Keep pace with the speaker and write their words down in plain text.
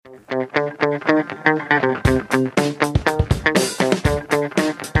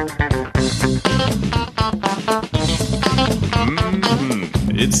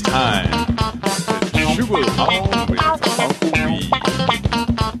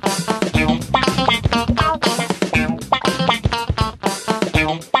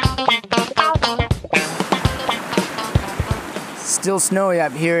still snowy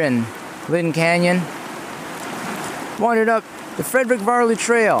up here in Lynn Canyon. Wandered up the Frederick Varley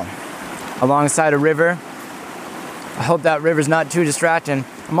Trail alongside a river. I hope that river's not too distracting.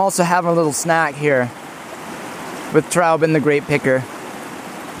 I'm also having a little snack here with Traubin the Great Picker.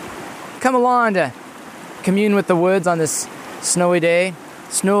 Come along to commune with the woods on this snowy day.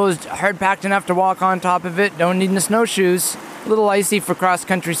 Snow is hard packed enough to walk on top of it. Don't need the snowshoes. A little icy for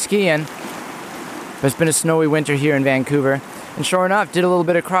cross-country skiing. But it's been a snowy winter here in Vancouver. And sure enough, did a little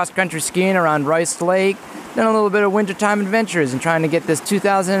bit of cross-country skiing around Rice Lake. Done a little bit of wintertime adventures and trying to get this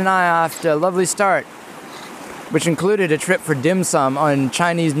 2009 off to a lovely start, which included a trip for dim sum on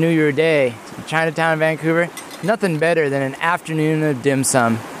Chinese New Year Day in Chinatown, Vancouver. Nothing better than an afternoon of dim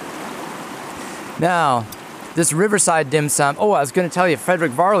sum. Now, this Riverside dim sum. Oh, I was going to tell you,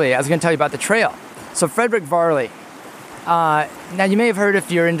 Frederick Varley. I was going to tell you about the trail. So Frederick Varley. Now, you may have heard,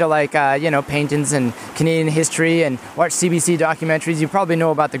 if you're into paintings and Canadian history and watch CBC documentaries, you probably know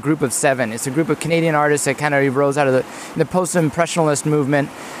about the Group of Seven. It's a group of Canadian artists that kind of arose out of the post-impressionist movement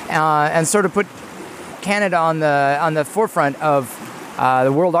and sort of put Canada on the forefront of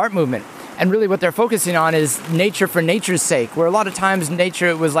the world art movement. And really what they're focusing on is nature for nature's sake, where a lot of times nature,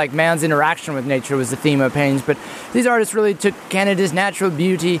 it was like man's interaction with nature was the theme of paintings. But these artists really took Canada's natural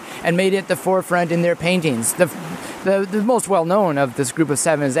beauty and made it the forefront in their paintings. The most well-known of this Group of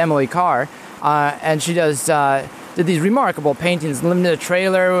Seven is Emily Carr, and she did these remarkable paintings, lived in a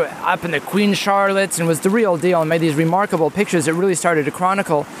trailer up in the Queen Charlotte's, and was the real deal, and made these remarkable pictures that really started to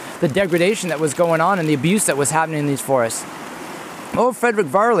chronicle the degradation that was going on and the abuse that was happening in these forests. Oh, Frederick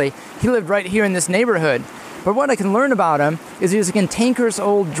Varley, he lived right here in this neighborhood. But what I can learn about him is he was a cantankerous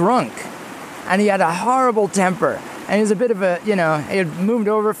old drunk. And he had a horrible temper. And he was a bit of he had moved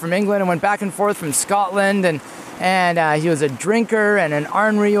over from England and went back and forth from Scotland. And he was a drinker and an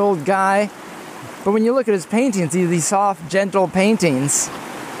ornery old guy. But when you look at his paintings, these soft, gentle paintings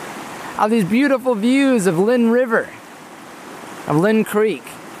of these beautiful views of Lynn River, of Lynn Creek,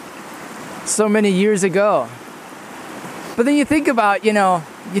 so many years ago. But then you think about, you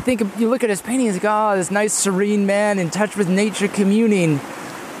look at his paintings and go, oh, this nice serene man in touch with nature, communing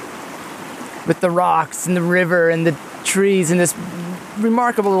with the rocks and the river and the trees in this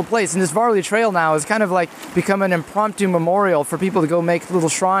remarkable little place. And this Varley Trail now has kind of like become an impromptu memorial for people to go make little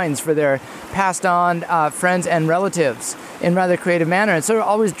shrines for their passed on friends and relatives in rather creative manner. And so they're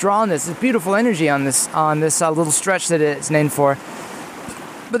always drawn this beautiful energy on this little stretch that it's named for.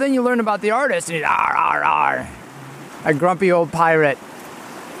 But then you learn about the artist, and he's a grumpy old pirate.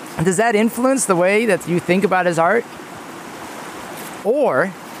 Does that influence the way that you think about his art? Or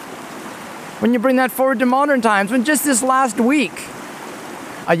when you bring that forward to modern times, when just this last week,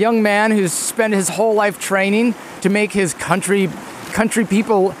 a young man who's spent his whole life training to make his country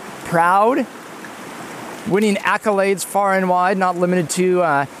people proud, winning accolades far and wide, not limited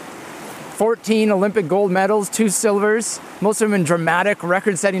to 14 Olympic gold medals, 2 silvers, most of them in dramatic,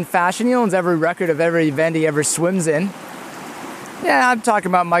 record-setting fashion. He owns every record of every event he ever swims in. Yeah, I'm talking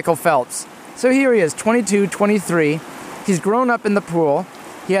about Michael Phelps. So here he is, 22, 23. He's grown up in the pool.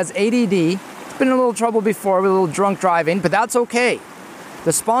 He has ADD. He's been in a little trouble before with a little drunk driving, but that's okay.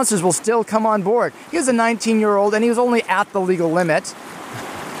 The sponsors will still come on board. He was a 19-year-old, and he was only at the legal limit.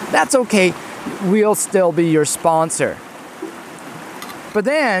 That's okay. We'll still be your sponsor. But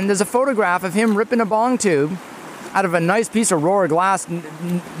then there's a photograph of him ripping a bong tube out of a nice piece of Roar glass,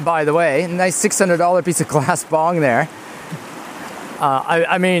 by the way. A nice $600 piece of glass bong there.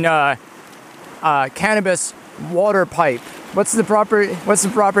 Cannabis water pipe. What's the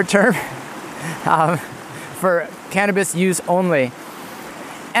proper term? For cannabis use only.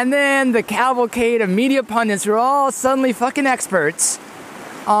 And then the cavalcade of media pundits who are all suddenly fucking experts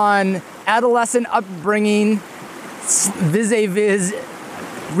on adolescent upbringing, vis-a-vis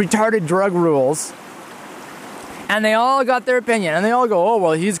retarded drug rules. And they all got their opinion. And they all go, oh,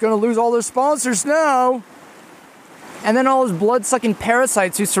 well, he's going to lose all their sponsors now. And then all those blood-sucking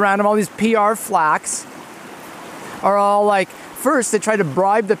parasites who surround him, all these PR flacks, are all like, first they try to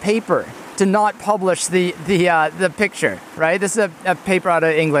bribe the paper to not publish the picture, right? This is a paper out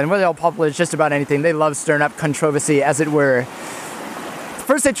of England where they'll publish just about anything. They love stirring up controversy, as it were.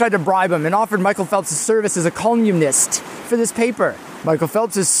 First they tried to bribe him and offered Michael Phelps' service as a columnist for this paper. Michael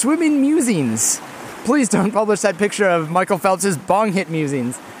Phelps' swimming musings. Please don't publish that picture of Michael Phelps' bong hit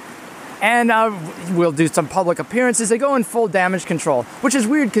musings. And we'll do some public appearances. They go in full damage control, which is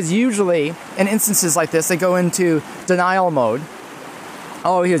weird because usually in instances like this, they go into denial mode.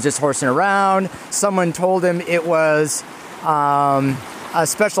 Oh, he was just horsing around. Someone told him it was a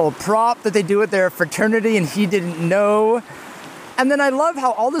special prop that they do at their fraternity and he didn't know. And then I love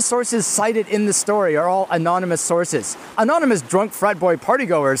how all the sources cited in the story are all anonymous sources. Anonymous drunk frat boy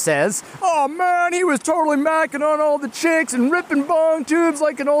partygoer says, "Oh man, he was totally macking on all the chicks and ripping bong tubes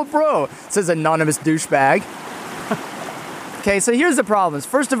like an old bro," says anonymous douchebag. Okay, so here's the problems.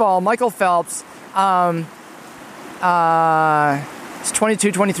 First of all, Michael Phelps, he's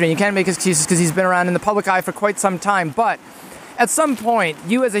 22, 23. You can't make excuses because he's been around in the public eye for quite some time, but at some point,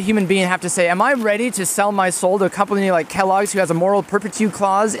 you as a human being have to say, am I ready to sell my soul to a company like Kellogg's who has a moral turpitude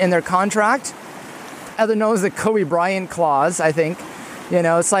clause in their contract? Other known as the Kobe Bryant clause, I think. You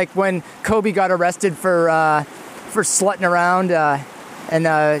know, it's like when Kobe got arrested for slutting around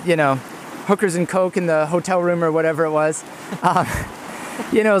and hookers and coke in the hotel room or whatever it was.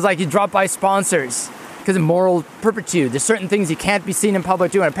 It's like you drop by sponsors because of moral turpitude. There's certain things you can't be seen in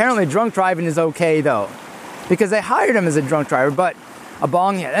public doing. Apparently drunk driving is okay, though, because they hired him as a drunk driver, but a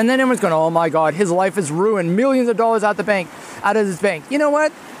bong hit. And then everyone's going, oh my God, his life is ruined. Millions of dollars out of his bank. You know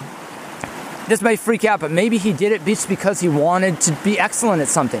what? This may freak out, but maybe he did it just because he wanted to be excellent at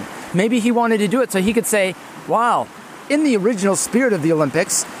something. Maybe he wanted to do it so he could say, wow, in the original spirit of the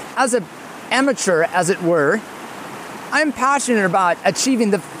Olympics, as an amateur, as it were, I'm passionate about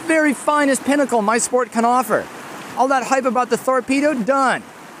achieving the very finest pinnacle my sport can offer. All that hype about the torpedo, done.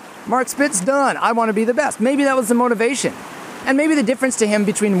 Mark Spitz, done. I want to be the best. Maybe that was the motivation. And maybe the difference to him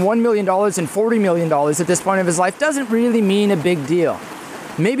between $1 million and $40 million at this point of his life doesn't really mean a big deal.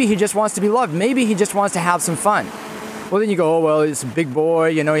 Maybe he just wants to be loved. Maybe he just wants to have some fun. Well, then you go, oh, well, he's a big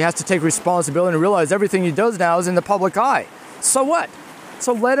boy. He has to take responsibility and realize everything he does now is in the public eye. So what?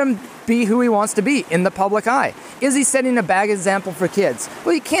 So let him be who he wants to be in the public eye. Is he setting a bad example for kids?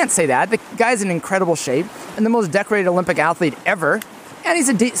 Well, you can't say that. The guy's in incredible shape and the most decorated Olympic athlete ever. And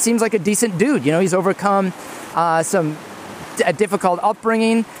he seems like a decent dude. He's overcome a difficult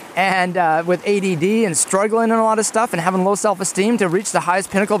upbringing and with ADD and struggling in a lot of stuff and having low self-esteem to reach the highest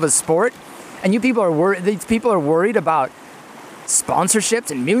pinnacle of his sport. And these people are worried about sponsorships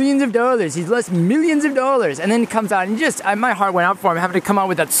and millions of dollars. He's lost millions of dollars. And then he comes out and my heart went out for him having to come out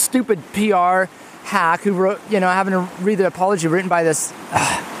with that stupid PR hack who wrote, having to read the apology written by this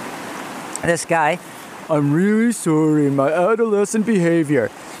guy. I'm really sorry, my adolescent behavior.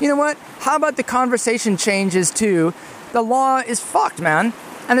 You know what? How about the conversation changes to the law is fucked, man.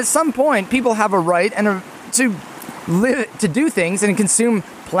 And at some point, people have a right to do things and consume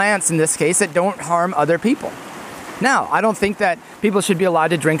plants, in this case, that don't harm other people. Now, I don't think that people should be allowed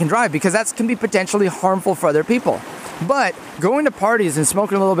to drink and drive because that can be potentially harmful for other people. But going to parties and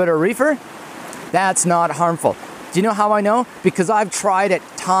smoking a little bit of reefer, that's not harmful. Do you know how I know? Because I've tried it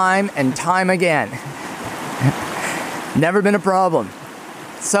time and time again. Never been a problem.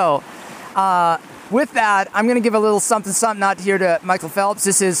 So, with that, I'm going to give a little something out here to Michael Phelps.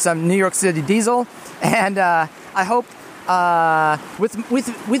 This is some New York City diesel. And I hope with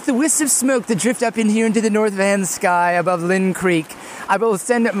the wisps of smoke that drift up in here into the North Van sky above Lynn Creek, I will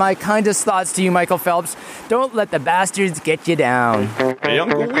send my kindest thoughts to you, Michael Phelps. Don't let the bastards get you down. Hey,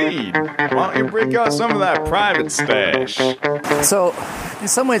 Uncle Weed, why don't you break out some of that private stash? So, in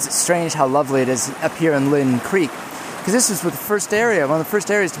some ways, it's strange how lovely it is up here in Lynn Creek, because this is one of the first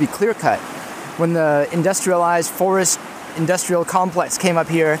areas to be clear-cut. When the industrialized forest industrial complex came up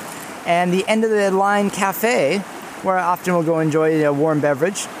here, and the end of the line cafe, where I often will go enjoy a warm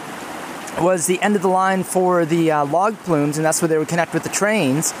beverage, was the end of the line for the log plumes, and that's where they would connect with the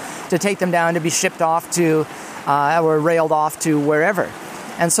trains to take them down to be shipped off to, or railed off to wherever.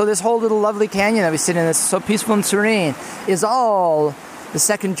 And so this whole little lovely canyon that we sit in that's so peaceful and serene is all the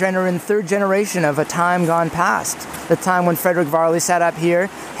second and third generation of a time gone past. The time when Frederick Varley sat up here,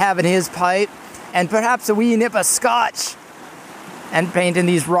 having his pipe, and perhaps a wee nip of scotch, and painting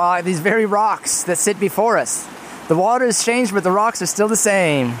these very rocks that sit before us. The water has changed, but the rocks are still the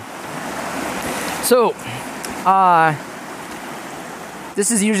same. So,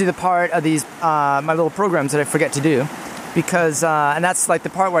 this is usually the part of these my little programs that I forget to do, because and that's like the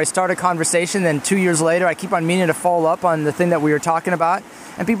part where I start a conversation, then 2 years later I keep on meaning to follow up on the thing that we were talking about,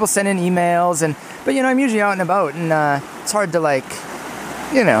 and people send in emails, but I'm usually out and about, and it's hard to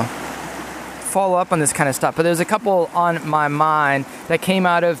follow up on this kind of stuff. But there's a couple on my mind that came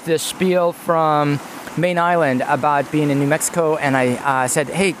out of the spiel from Main Island about being in New Mexico, and I said,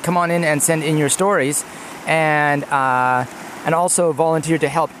 hey, come on in and send in your stories, and also volunteer to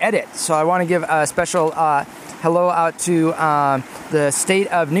help edit. So I want to give a special hello out to the state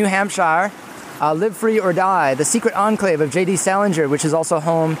of New Hampshire, Live Free or Die, the secret enclave of J.D. Salinger, which is also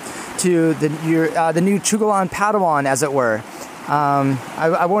home to the new Chugalan Padawan, as it were.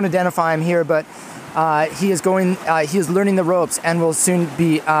 I won't identify him here, but he is learning the ropes and will soon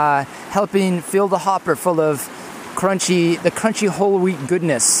be helping fill the hopper full of crunchy whole wheat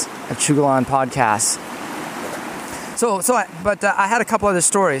goodness of Chugalan podcasts. I had a couple other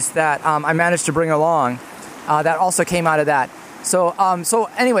stories that I managed to bring along that also came out of that. So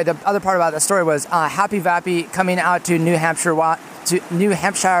anyway, the other part about the story was Happy Vappy coming out to New Hampshire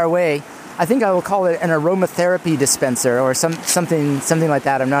way. I think I will call it an aromatherapy dispenser or something like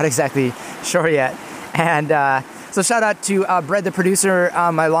that. I'm not exactly sure yet. And so shout out to Brett, the producer,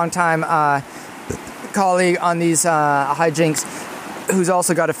 my longtime colleague on these hijinks, who's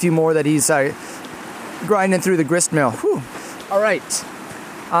also got a few more that he's grinding through the grist mill. Whew. All right.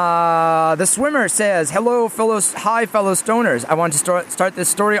 The swimmer says, "Hello, fellow stoners. I want to start this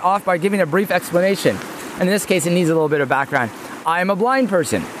story off by giving a brief explanation. And in this case, it needs a little bit of background. I am a blind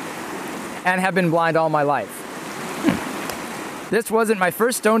person and have been blind all my life. This wasn't my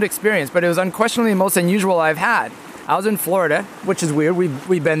first stoned experience, but it was unquestionably the most unusual I've had. I was in Florida, which is weird.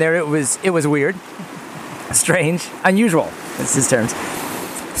 We've been there. It was weird, strange, unusual. That's his terms.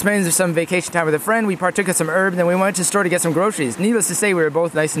 Spending some vacation time with a friend, we partook of some herb, and then we went to the store to get some groceries. Needless to say, we were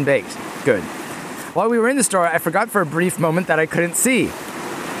both nice and baked. Good. While we were in the store, I forgot for a brief moment that I couldn't see.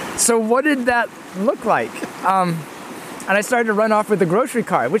 So what did that look like? And I started to run off with the grocery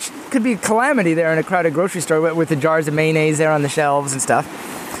cart, which could be a calamity there in a crowded grocery store with the jars of mayonnaise there on the shelves and stuff.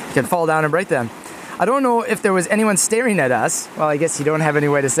 You can fall down and break them. I don't know if there was anyone staring at us. Well, I guess you don't have any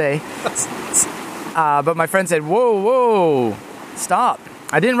way to say. But my friend said, whoa, stop.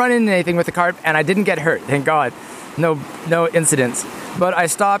 I didn't run into anything with the cart, and I didn't get hurt, thank God. No incidents. But I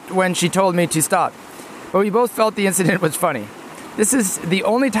stopped when she told me to stop. But we both felt the incident was funny. This is the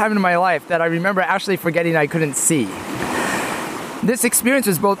only time in my life that I remember actually forgetting I couldn't see. This experience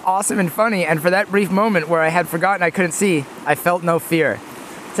was both awesome and funny, and for that brief moment where I had forgotten I couldn't see, I felt no fear.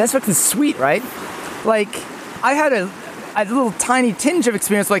 So that's fucking sweet, right? Like, I had a little tiny tinge of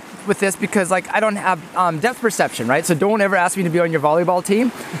experience like with this because like I don't have depth perception, right? So don't ever ask me to be on your volleyball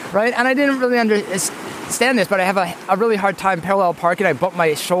team, right? And I didn't really understand this, but I have a really hard time parallel parking. I bumped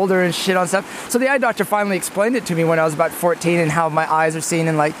my shoulder and shit on stuff. So the eye doctor finally explained it to me when I was about 14 and how my eyes are seeing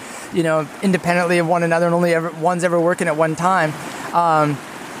and like, you know, independently of one another and only one's ever working at one time.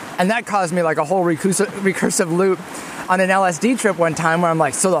 And that caused me like a whole recursive loop on an LSD trip one time where I'm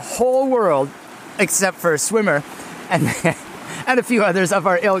like, so the whole world, except for a swimmer and a few others of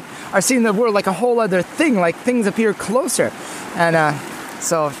our ilk, are seeing the world like a whole other thing, like things appear closer. And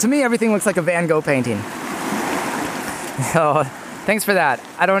so to me, everything looks like a Van Gogh painting. So thanks for that.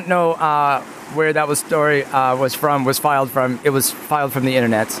 I don't know where that was filed from. It was filed from the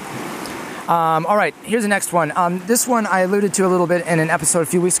internet. All right, here's the next one. This one I alluded to a little bit in an episode a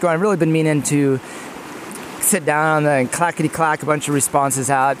few weeks ago. I've really been meaning to sit down and clackety-clack a bunch of responses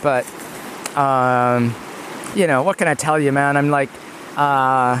out, but, you know, what can I tell you, man? I'm like,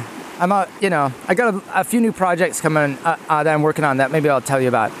 I got a few new projects coming that I'm working on that maybe I'll tell you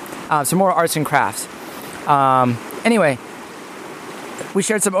about. Some more arts and crafts. Anyway, we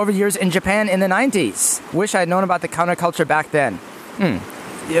shared some overyears in Japan in the 90s. Wish I had known about the counterculture back then.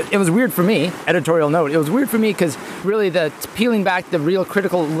 It was weird for me, editorial note, it was weird for me because really the peeling back the real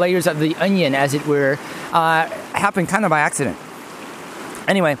critical layers of the onion, as it were, happened kind of by accident.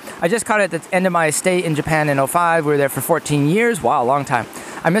 Anyway, I just caught it at the end of my stay in Japan in 2005. We were there for 14 years. Wow, long time.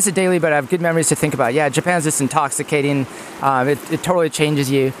 I miss it daily, but I have good memories to think about. Yeah, Japan's just intoxicating. It totally changes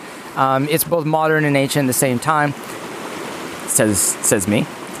you. It's both modern and ancient at the same time, says me.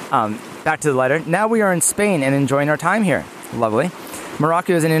 Back to the letter. Now we are in Spain and enjoying our time here. Lovely.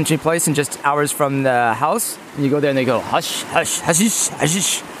 Morocco is an interesting place and just hours from the house. And you go there and they go, hush, hush, hush,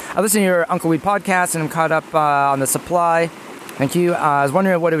 hush. I listen to your Uncle Weed podcast and I'm caught up on the supply. Thank you. I was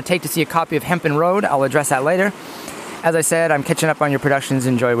wondering what it would take to see a copy of Hempen Road. I'll address that later. As I said, I'm catching up on your productions.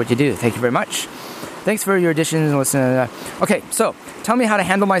 Enjoy what you do. Thank you very much. Thanks for your additions and listening. Okay, so tell me how to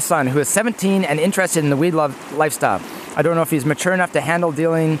handle my son, who is 17 and interested in the weed lifestyle. I don't know if he's mature enough to handle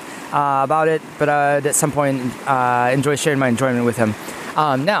dealing about it, but at some point, enjoy sharing my enjoyment with him.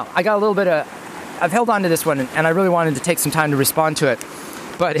 Now, I got a little bit I've held on to this one, and I really wanted to take some time to respond to it,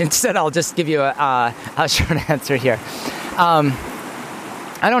 but instead I'll just give you a short answer here.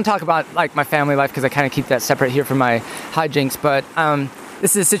 I don't talk about like my family life because I kind of keep that separate here from my hijinks, but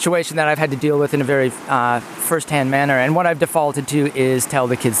this is a situation that I've had to deal with in a very first-hand manner, and what I've defaulted to is tell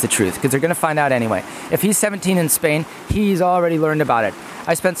the kids the truth, because they're going to find out anyway. If he's 17 in Spain, he's already learned about it.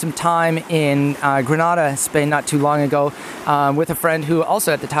 I spent some time in Granada, Spain, not too long ago, with a friend who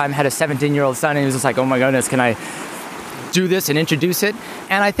also at the time had a 17-year-old son, and he was just like, oh my goodness, can I do this and introduce it?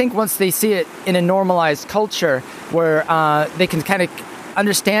 And I think once they see it in a normalized culture where they can kind of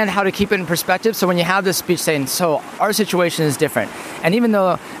understand how to keep it in perspective. So when you have this speech saying, so our situation is different. And even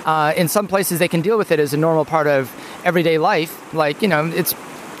though in some places they can deal with it as a normal part of everyday life, like, it's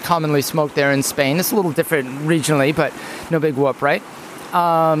commonly smoked there in Spain. It's a little different regionally, but no big whoop, right?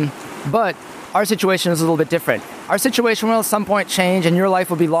 But our situation is a little bit different. Our situation will at some point change and your life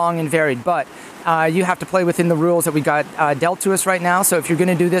will be long and varied, but you have to play within the rules that we got dealt to us right now. So if you're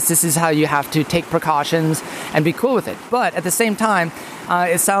going to do this, this is how you have to take precautions and be cool with it. But at the same time,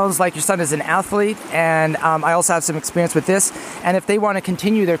 it sounds like your son is an athlete, and I also have some experience with this. And if they want to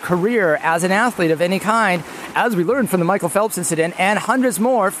continue their career as an athlete of any kind, as we learned from the Michael Phelps incident and hundreds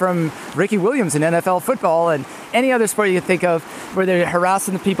more from Ricky Williams in NFL football and any other sport you can think of where they're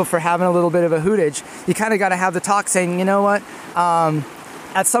harassing the people for having a little bit of a hootage, you kind of got to have the talk saying, you know what,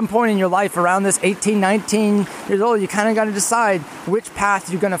 at some point in your life around this 18, 19 years old, you kind of got to decide which path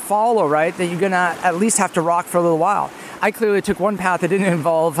you're going to follow, right? That you're going to at least have to rock for a little while. I clearly took one path that didn't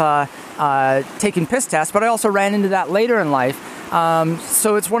involve taking piss tests, but I also ran into that later in life.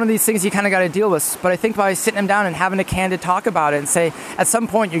 So it's one of these things you kind of got to deal with. But I think by sitting them down and having a candid talk about it and say, at some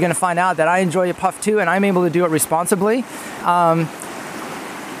point you're going to find out that I enjoy a puff too and I'm able to do it responsibly.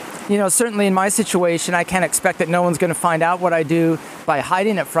 Certainly in my situation, I can't expect that no one's going to find out what I do by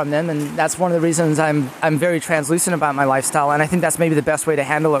hiding it from them. And that's one of the reasons I'm very translucent about my lifestyle. And I think that's maybe the best way to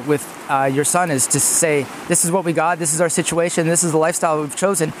handle it with your son is to say, this is what we got. This is our situation. This is the lifestyle we've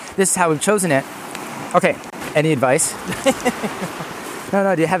chosen. This is how we've chosen it. Okay. Any advice?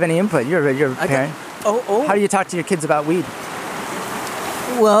 No. Do you have any input? You're a parent. How do you talk to your kids about weed?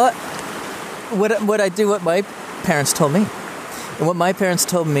 Well, what I do, what my parents told me. And what my parents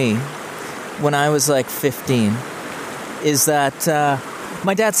told me when I was like 15 is that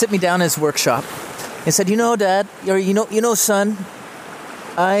my dad sit me down in his workshop and said, Dad, or son,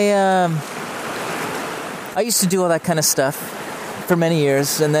 I used to do all that kind of stuff for many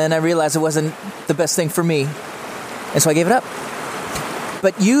years, and then I realized it wasn't the best thing for me, and so I gave it up.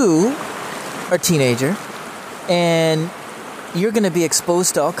 But you are a teenager, and you're going to be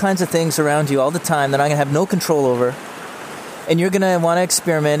exposed to all kinds of things around you all the time that I'm going to have no control over. And you're going to want to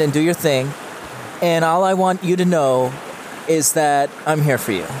experiment and do your thing. And all I want you to know is that I'm here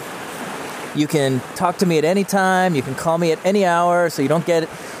for you. You can talk to me at any time. You can call me at any hour so you don't get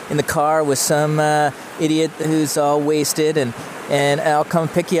in the car with some idiot who's all wasted. And I'll come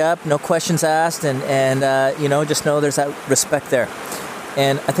pick you up, no questions asked. And just know there's that respect there.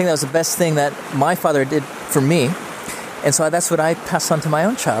 And I think that was the best thing that my father did for me. And so that's what I pass on to my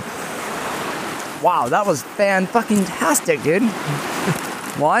own child. Wow, that was fan-fucking-tastic, dude.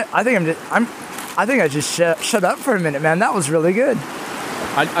 Well, I think I just shut up for a minute, man. That was really good.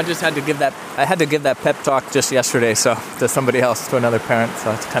 I just had to give that. I had to give that pep talk just yesterday, so to somebody else, to another parent.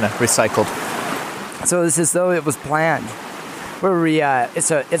 So it's kind of recycled. So it's as though it was planned.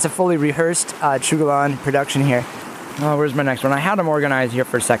 It's a fully rehearsed Chugalan production here. Oh, where's my next one? I had them organized here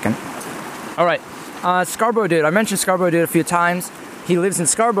for a second. All right, Scarborough Dude. I mentioned Scarborough Dude a few times. He lives in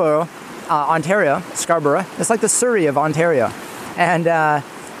Scarborough. Ontario, Scarborough. It's like the Surrey of Ontario. And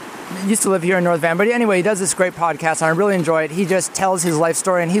used to live here in North Van. But anyway, he does this great podcast, and I really enjoy it. He just tells his life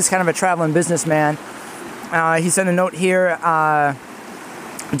story, and he's kind of a traveling businessman. He sent a note here.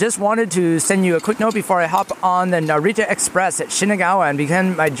 Just wanted to send you a quick note before I hop on the Narita Express at Shinagawa and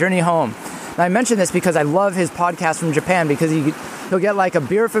begin my journey home. And I mention this because I love his podcast from Japan, because he'll get like a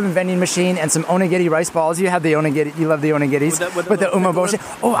beer from a vending machine and some onigiri rice balls. You have the onigiri. You love the onigiris with the umaboshi.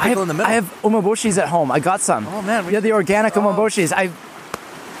 Oh, I have umaboshis at home. I got some. Oh man, yeah, the organic umaboshis.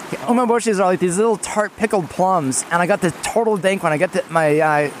 Umaboshis are like these little tart pickled plums, and I got the total dank when I get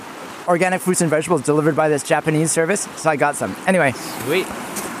my organic fruits and vegetables delivered by this Japanese service. So I got some. Anyway, sweet.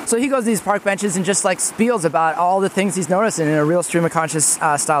 So he goes to these park benches and just like spiels about all the things he's noticing in a real stream of conscious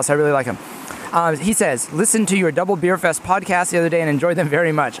style. So I really like him. He says, listen to your Double Beer Fest podcast the other day and enjoyed them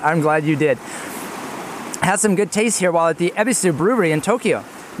very much. I'm glad you did. Had some good taste here while at the Ebisu Brewery in Tokyo.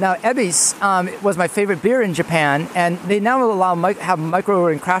 Now, Ebis was my favorite beer in Japan, and they now have micro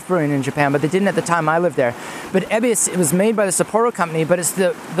and craft brewing in Japan, but they didn't at the time I lived there. But Ebis, it was made by the Sapporo company, but it's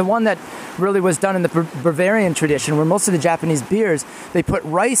the one that really was done in the Bavarian tradition, where most of the Japanese beers, they put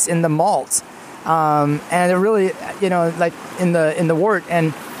rice in the malt, and they're really, like in the wort.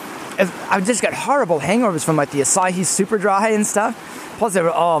 And I just got horrible hangovers from like the Asahi Super Dry and stuff. Plus, they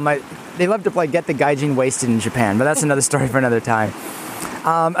love to get the gaijin wasted in Japan, but that's another story for another time.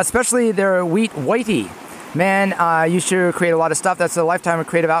 Especially their wheat whitey. Man, you should create a lot of stuff. That's a lifetime of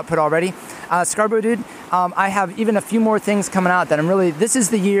creative output already. Scarborough Dude, I have even a few more things coming out that this is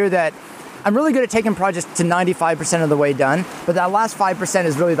the year that I'm really good at taking projects to 95% of the way done, but that last 5%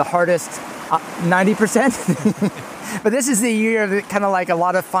 is really the hardest. 90%? But this is the year that kind of like a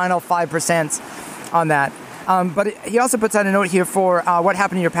lot of final 5% on that. But he also puts out a note here for what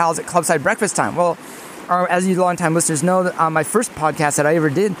happened to your pals at Clubside Breakfast Time. Well, as you long-time listeners know, my first podcast that I ever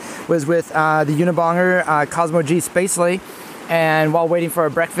did was with the Unibonger, Cosmo G Spacely. And while waiting for a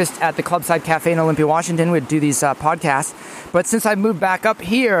breakfast at the Clubside Cafe in Olympia, Washington, we'd do these podcasts. But since I moved back up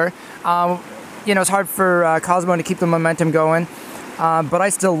here, it's hard for Cosmo to keep the momentum going. But I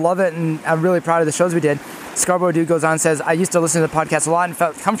still love it, and I'm really proud of the shows we did. Scarborough Dude goes on and says, I used to listen to the podcast a lot and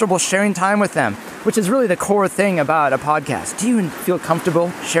felt comfortable sharing time with them, which is really the core thing about a podcast. Do you feel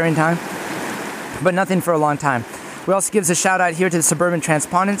comfortable sharing time? But nothing for a long time. We also gives a shout out here to the Suburban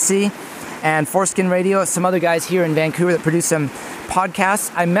Transpondency and Foreskin Radio, some other guys here in Vancouver that produce some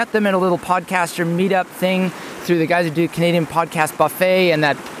podcasts. I met them at a little podcaster meetup thing through the guys who do Canadian Podcast Buffet and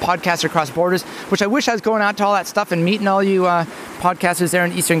that Podcaster Across Borders, which I wish I was going out to all that stuff and meeting all you podcasters there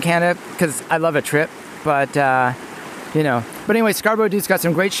in Eastern Canada, because I love a trip. But, But anyway, Scarborough Dude's got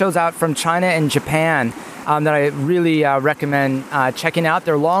some great shows out from China and Japan that I really recommend checking out.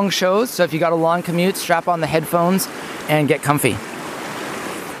 They're long shows, so if you got a long commute, strap on the headphones and get comfy.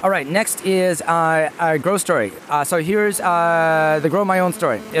 All right, next is a Grow story. So here's the Grow My Own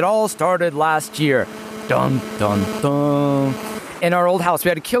story. It all started last year. Dun, dun, dun. In our old house, we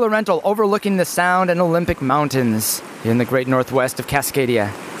had a killer rental overlooking the Sound and Olympic Mountains in the great northwest of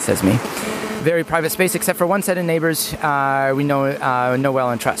Cascadia, says me. Very private space, except for one set of neighbors we know well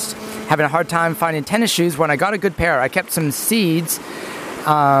and trust. Having a hard time finding tennis shoes when I got a good pair. I kept some seeds.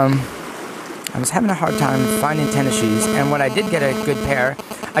 I was having a hard time finding tennis shoes, and when I did get a good pair,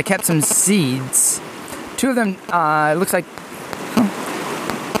 I kept some seeds. Two of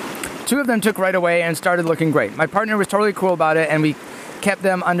them took right away and started looking great. My partner was totally cool about it, and we kept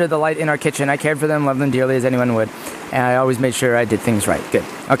them under the light in our kitchen. I cared for them, loved them dearly as anyone would, and I always made sure I did things right. Good.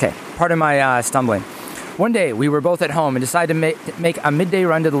 Okay, pardon my stumbling. One day, we were both at home and decided to make a midday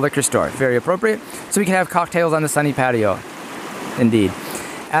run to the liquor store. Very appropriate, so we could have cocktails on the sunny patio. Indeed.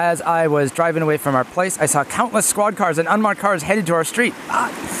 As I was driving away from our place, I saw countless squad cars and unmarked cars headed to our street.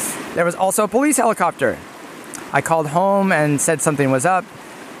 There was also a police helicopter. I called home and said something was up.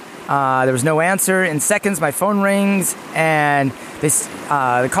 There was no answer. In seconds, my phone rings, and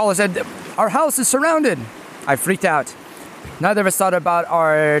the caller said, "Our house is surrounded." I freaked out. Neither of us thought about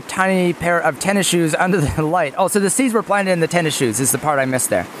our tiny pair of tennis shoes under the light. Oh, so the seeds were planted in the tennis shoes is the part I missed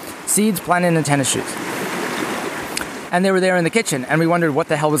there. Seeds planted in the tennis shoes. And they were there in the kitchen, and we wondered what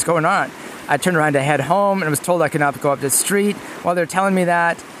the hell was going on. I turned around to head home and was told I could not go up the street. While they were telling me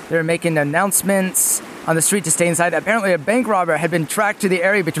that, they were making announcements on the street to stay inside. Apparently, a bank robber had been tracked to the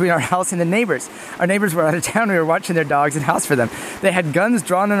area between our house and the neighbors. Our neighbors were out of town. We were watching their dogs and house for them. They had guns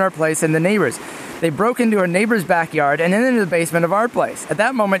drawn in our place and the neighbors. They broke into our neighbor's backyard and then into the basement of our place. At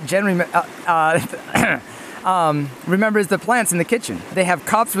that moment, Jen remembers the plants in the kitchen. They have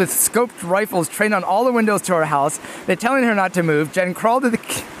cops with scoped rifles trained on all the windows to our house. They're telling her not to move. Jen crawled to the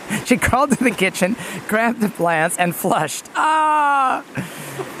kitchen, grabbed the plants, and flushed.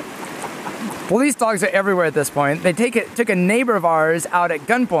 Police dogs are everywhere at this point. They took a neighbor of ours out at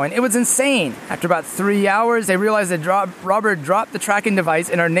gunpoint. It was insane. After about 3 hours, they realized the robber dropped the tracking device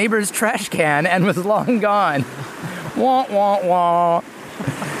in our neighbor's trash can and was long gone. Wah, wah, wah.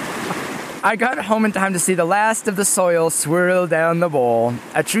 I got home in time to see the last of the soil swirl down the bowl.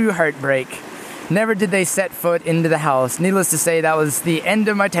 A true heartbreak. Never did they set foot into the house. Needless to say, that was the end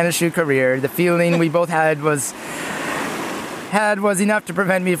of my tennis shoe career. The feeling we both had was enough to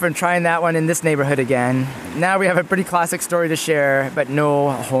prevent me from trying that one in this neighborhood again. Now we have a pretty classic story to share, but no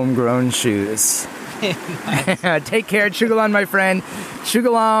homegrown shoes. Take care, Chugalon, my friend.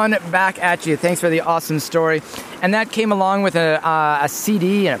 Chugalon, back at you. Thanks for the awesome story. And that came along with a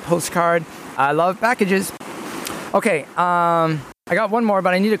CD and a postcard. I love packages. Okay, I got one more,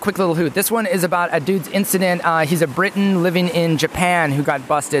 but I need a quick little hoot. This one is about a dude's incident. He's a Briton living in Japan who got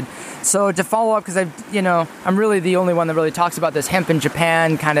busted. So to follow up, because I'm really the only one that really talks about this hemp in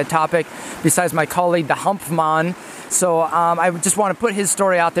Japan kind of topic, besides my colleague, the Humpman. So I just want to put his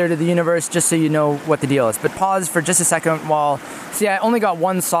story out there to the universe just so you know what the deal is. But pause for just a second see, I only got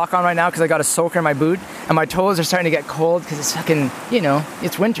one sock on right now because I got a soaker in my boot, and my toes are starting to get cold because it's fucking,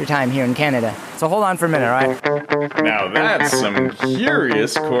 it's winter time here in Canada. So hold on for a minute, all right? Now that's some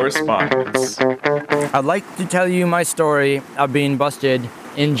curious correspondence. I'd like to tell you my story of being busted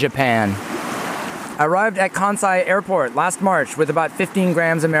in Japan. I arrived at Kansai Airport last March with about 15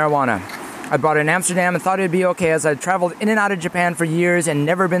 grams of marijuana. I bought it in Amsterdam and thought it'd be okay as I'd traveled in and out of Japan for years and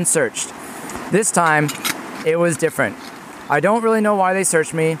never been searched. This time, it was different. I don't really know why they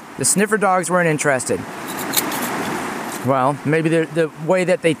searched me. The sniffer dogs weren't interested. Well, maybe the way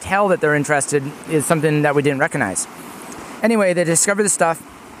that they tell that they're interested is something that we didn't recognize. Anyway, they discovered the stuff.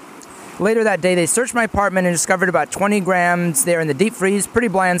 Later that day, they searched my apartment and discovered about 20 grams there in the deep freeze, pretty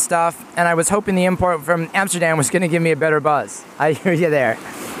bland stuff, and I was hoping the import from Amsterdam was going to give me a better buzz. I hear you there.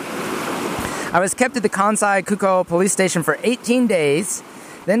 I was kept at the Kansai Kuko police station for 18 days,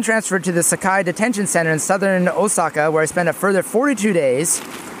 then transferred to the Sakai Detention Center in southern Osaka, where I spent a further 42 days,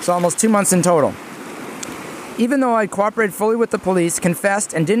 so almost 2 months in total. Even though I cooperated fully with the police,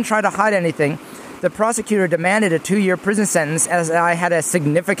 confessed, and didn't try to hide anything, the prosecutor demanded a 2-year prison sentence as I had a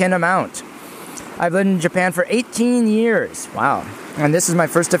significant amount. I've lived in Japan for 18 years. Wow. And this is my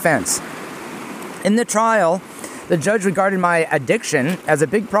first offense. In the trial, the judge regarded my addiction as a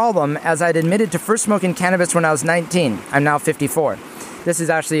big problem, as I'd admitted to first smoking cannabis when I was 19. I'm now 54. This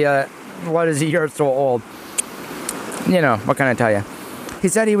is actually a year or so old. You know, what can I tell you? He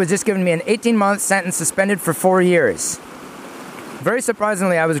said he was just giving me an 18-month sentence suspended for 4 years. Very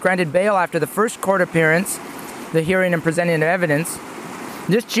surprisingly, I was granted bail after the first court appearance, the hearing and presenting of evidence.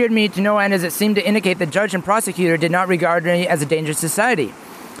 This cheered me to no end, as it seemed to indicate the judge and prosecutor did not regard me as a danger to society.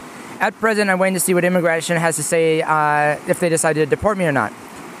 At present, I'm waiting to see what immigration has to say if they decide to deport me or not.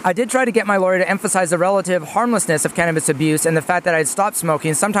 I did try to get my lawyer to emphasize the relative harmlessness of cannabis abuse and the fact that I'd stopped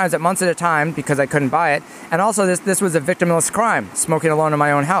smoking, sometimes at months at a time, because I couldn't buy it, and also this was a victimless crime, smoking alone in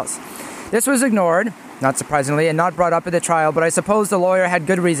my own house. This was ignored, not surprisingly, and not brought up at the trial, but I suppose the lawyer had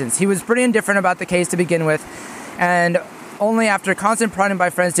good reasons. He was pretty indifferent about the case to begin with, and only after constant prodding by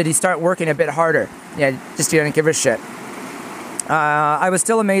friends did he start working a bit harder. Yeah, just didn't give a shit. I was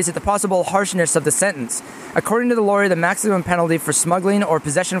still amazed at the possible harshness of the sentence. According to the lawyer, the maximum penalty for smuggling or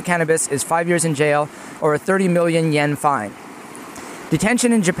possession of cannabis is 5 years in jail or a 30 million yen fine.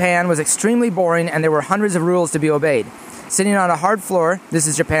 Detention in Japan was extremely boring, and there were hundreds of rules to be obeyed. Sitting on a hard floor, this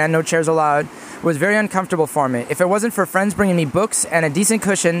is Japan, no chairs allowed, was very uncomfortable for me. If it wasn't for friends bringing me books and a decent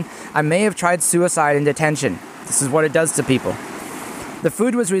cushion, I may have tried suicide in detention. This is what it does to people. The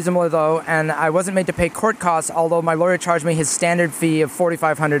food was reasonable, though, and I wasn't made to pay court costs, although my lawyer charged me his standard fee of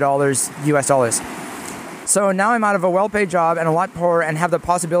 $4,500 US dollars. So now I'm out of a well-paid job and a lot poorer and have the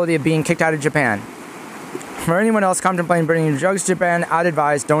possibility of being kicked out of Japan. For anyone else contemplating bringing drugs to Japan, I'd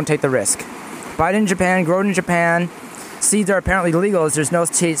advise don't take the risk. Buy it in Japan, grow it in Japan. Seeds are apparently legal as there's no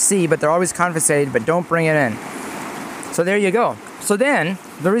THC, but they're always confiscated, but don't bring it in. So there you go. So then,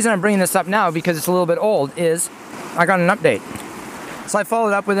 the reason I'm bringing this up now, because it's a little bit old, is I got an update. So I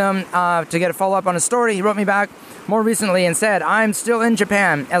followed up with him to get a follow-up on his story. He wrote me back more recently and said, I'm still in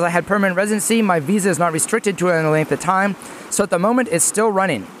Japan. As I had permanent residency, my visa is not restricted to any length of time, so at the moment it's still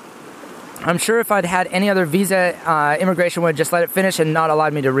running. I'm sure if I'd had any other visa, immigration would just let it finish and not allow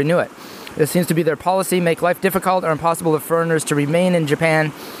me to renew it. This seems to be their policy, make life difficult or impossible for foreigners to remain in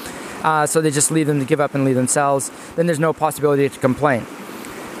Japan, so they just leave them to give up and leave themselves. Then there's no possibility to complain.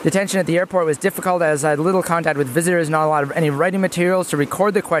 Detention at the airport was difficult as I had little contact with visitors, not a lot of any writing materials to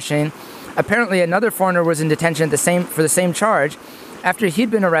record the questioning. Apparently another foreigner was in detention for the same charge. After he'd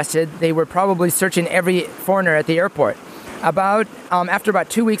been arrested, they were probably searching every foreigner at the airport. After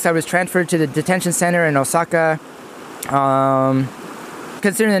about 2 weeks, I was transferred to the detention center in Osaka.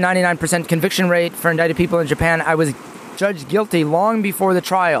 Considering the 99% conviction rate for indicted people in Japan, I was judged guilty long before the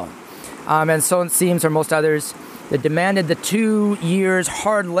trial. And so it seems, or most others, that demanded the 2 years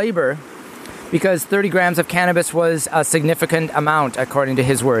hard labor because 30 grams of cannabis was a significant amount, according to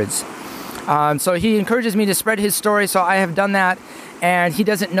his words. So he encourages me to spread his story, so I have done that, and he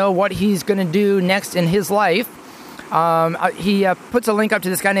doesn't know what he's going to do next in his life. He puts a link up to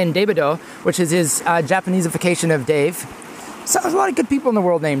this guy named Davido, which is his Japaneseification of Dave. So there's a lot of good people in the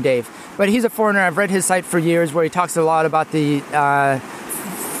world named Dave, but he's a foreigner. I've read his site for years where he talks a lot about the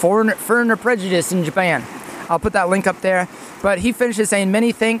foreigner prejudice in Japan. I'll put that link up there. But he finishes saying,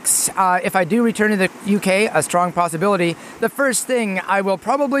 many thanks. If I do return to the UK, a strong possibility, the first thing I will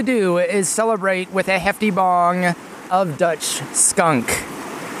probably do is celebrate with a hefty bong of Dutch skunk.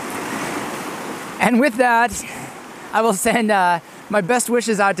 And with that, I will send my best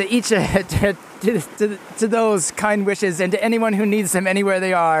wishes out to each to those kind wishes and to anyone who needs them anywhere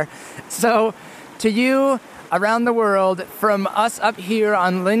they are. So, to you around the world, from us up here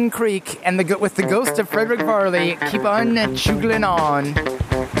on Lynn Creek and with the ghost of Frederick Varley, keep on chuggling on.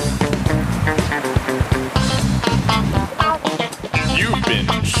 You've been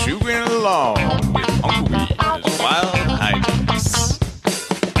chugging along with Uncle Wee's Wild Hijinks.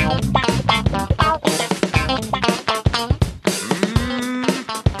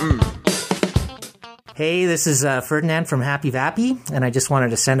 Hey, this is Ferdinand from Happy Vappy, and I just wanted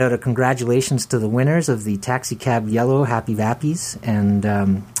to send out a congratulations to the winners of the Taxi Cab Yellow Happy Vappies.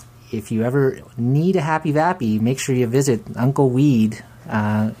 And if you ever need a Happy Vappy, make sure you visit Uncle Weed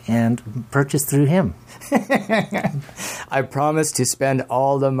and purchase through him. I promise to spend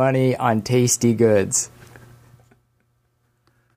all the money on tasty goods.